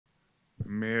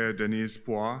Mayor Denise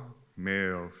Phua,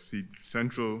 Mayor of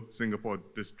Central Singapore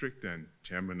District and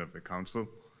Chairman of the Council,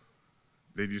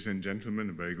 ladies and gentlemen,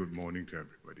 a very good morning to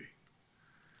everybody.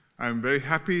 I'm very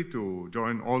happy to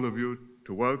join all of you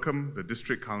to welcome the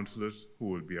district councillors who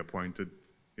will be appointed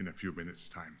in a few minutes'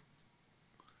 time.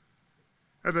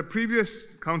 At the previous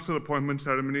council appointment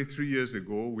ceremony 3 years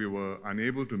ago, we were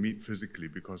unable to meet physically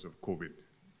because of COVID.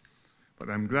 But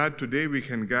I'm glad today we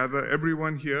can gather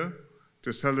everyone here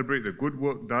to celebrate the good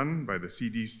work done by the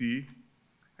CDC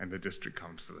and the district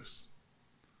councillors.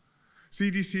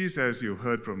 CDCs, as you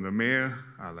heard from the mayor,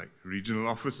 are like regional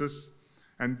offices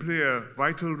and play a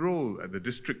vital role at the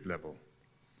district level.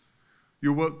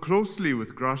 You work closely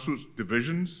with grassroots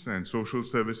divisions and social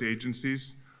service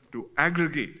agencies to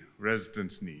aggregate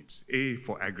residents' needs, A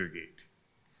for aggregate.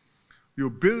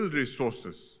 You build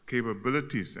resources,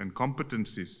 capabilities, and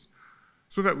competencies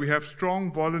so that we have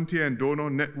strong volunteer and donor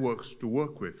networks to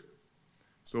work with.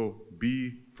 So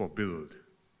B for build.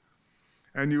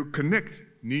 And you connect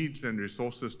needs and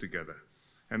resources together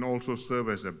and also serve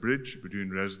as a bridge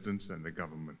between residents and the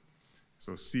government.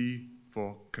 So C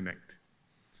for connect.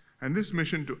 And this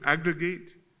mission to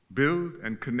aggregate, build,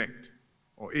 and connect,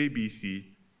 or ABC,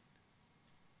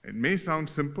 it may sound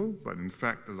simple, but in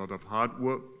fact a lot of hard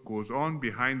work goes on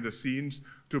behind the scenes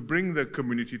to bring the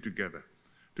community together,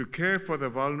 to care for the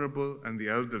vulnerable and the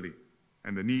elderly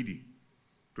and the needy,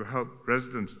 to help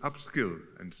residents upskill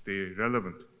and stay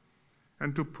relevant,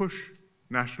 and to push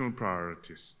national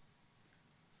priorities.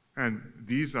 And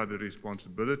these are the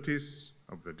responsibilities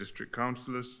of the district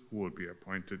councillors who will be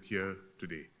appointed here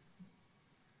today.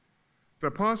 The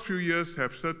past few years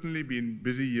have certainly been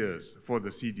busy years for the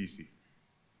CDC.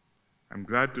 I'm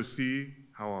glad to see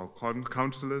how our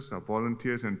councillors, our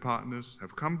volunteers and partners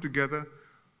have come together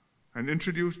and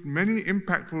introduced many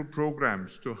impactful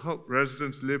programs to help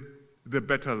residents live the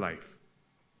better life,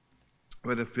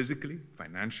 whether physically,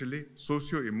 financially,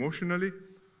 socio-emotionally,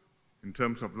 in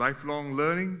terms of lifelong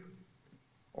learning,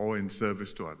 or in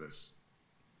service to others.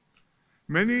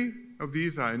 Many of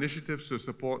these are initiatives to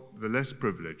support the less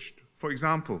privileged. For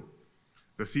example,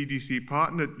 the CDC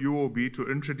partnered UOB to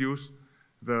introduce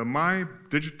the My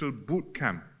Digital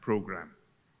Bootcamp program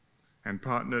and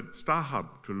partnered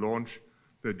StarHub to launch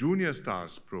the Junior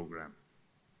Stars program.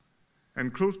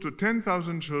 And close to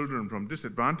 10,000 children from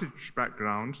disadvantaged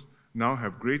backgrounds now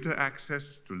have greater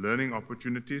access to learning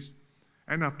opportunities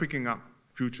and are picking up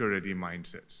future-ready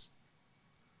mindsets.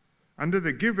 Under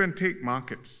the give and take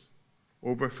markets,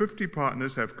 over 50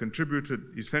 partners have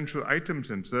contributed essential items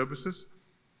and services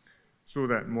so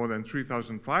that more than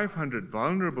 3,500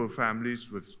 vulnerable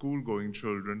families with school-going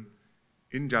children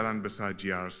in Jalan Besar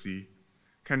GRC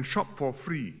can shop for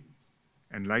free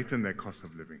and lighten their cost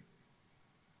of living.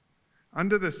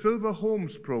 Under the Silver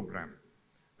Homes program,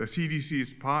 the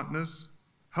CDC's partners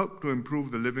help to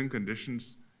improve the living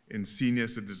conditions in senior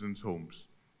citizens' homes.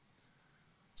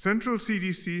 Central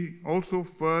CDC also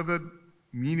furthered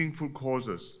meaningful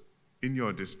causes in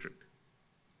your district.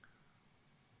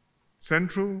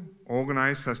 Central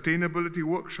organized sustainability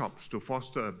workshops to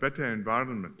foster a better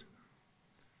environment.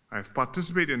 I've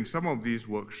participated in some of these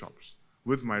workshops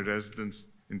with my residents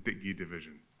in Teck-Ghee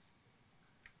Division.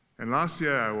 And last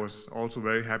year, I was also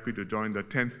very happy to join the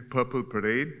 10th Purple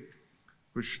Parade,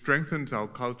 which strengthens our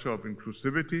culture of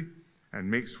inclusivity and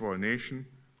makes for a nation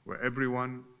where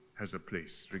everyone has a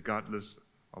place, regardless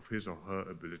of his or her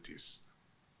abilities.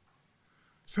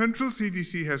 Central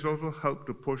CDC has also helped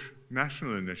to push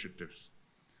national initiatives.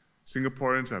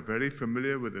 Singaporeans are very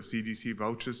familiar with the CDC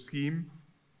voucher scheme.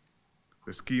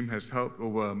 The scheme has helped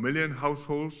over 1 million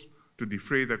households to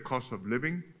defray the cost of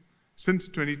living since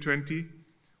 2020,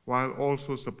 while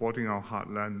also supporting our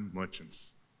heartland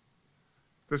merchants.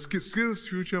 The Skills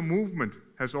Future movement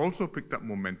has also picked up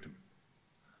momentum.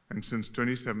 And since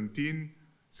 2017,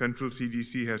 Central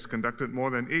CDC has conducted more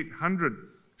than 800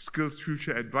 Skills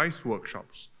Future advice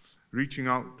workshops, reaching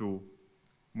out to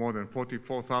more than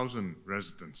 44,000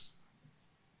 residents.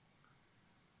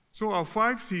 So our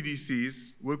 5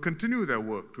 CDCs will continue their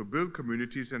work to build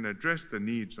communities and address the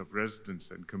needs of residents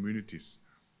and communities.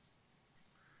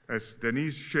 As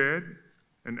Denise shared,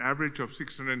 an average of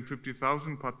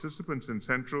 650,000 participants in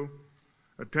Central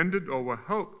attended or were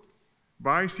helped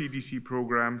by CDC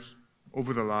programs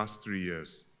over the last 3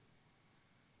 years.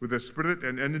 With the spirit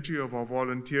and energy of our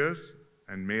volunteers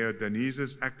and Mayor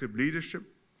Denise's active leadership,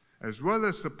 as well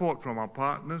as support from our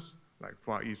partners like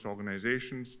Far East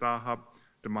Organizations, StarHub,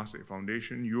 Temasek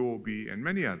Foundation, UOB, and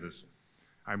many others,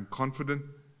 I'm confident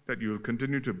that you will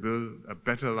continue to build a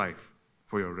better life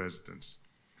for your residents.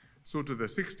 So to the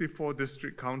 64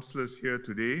 district councillors here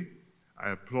today,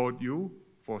 I applaud you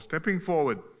for stepping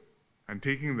forward and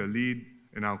taking the lead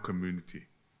in our community.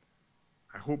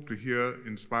 I hope to hear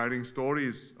inspiring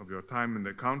stories of your time in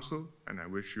the Council, and I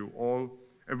wish you all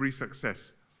every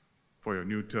success for your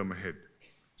new term ahead.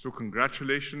 So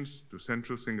congratulations to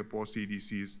Central Singapore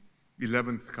CDC's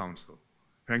 11th Council.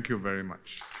 Thank you very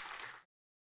much.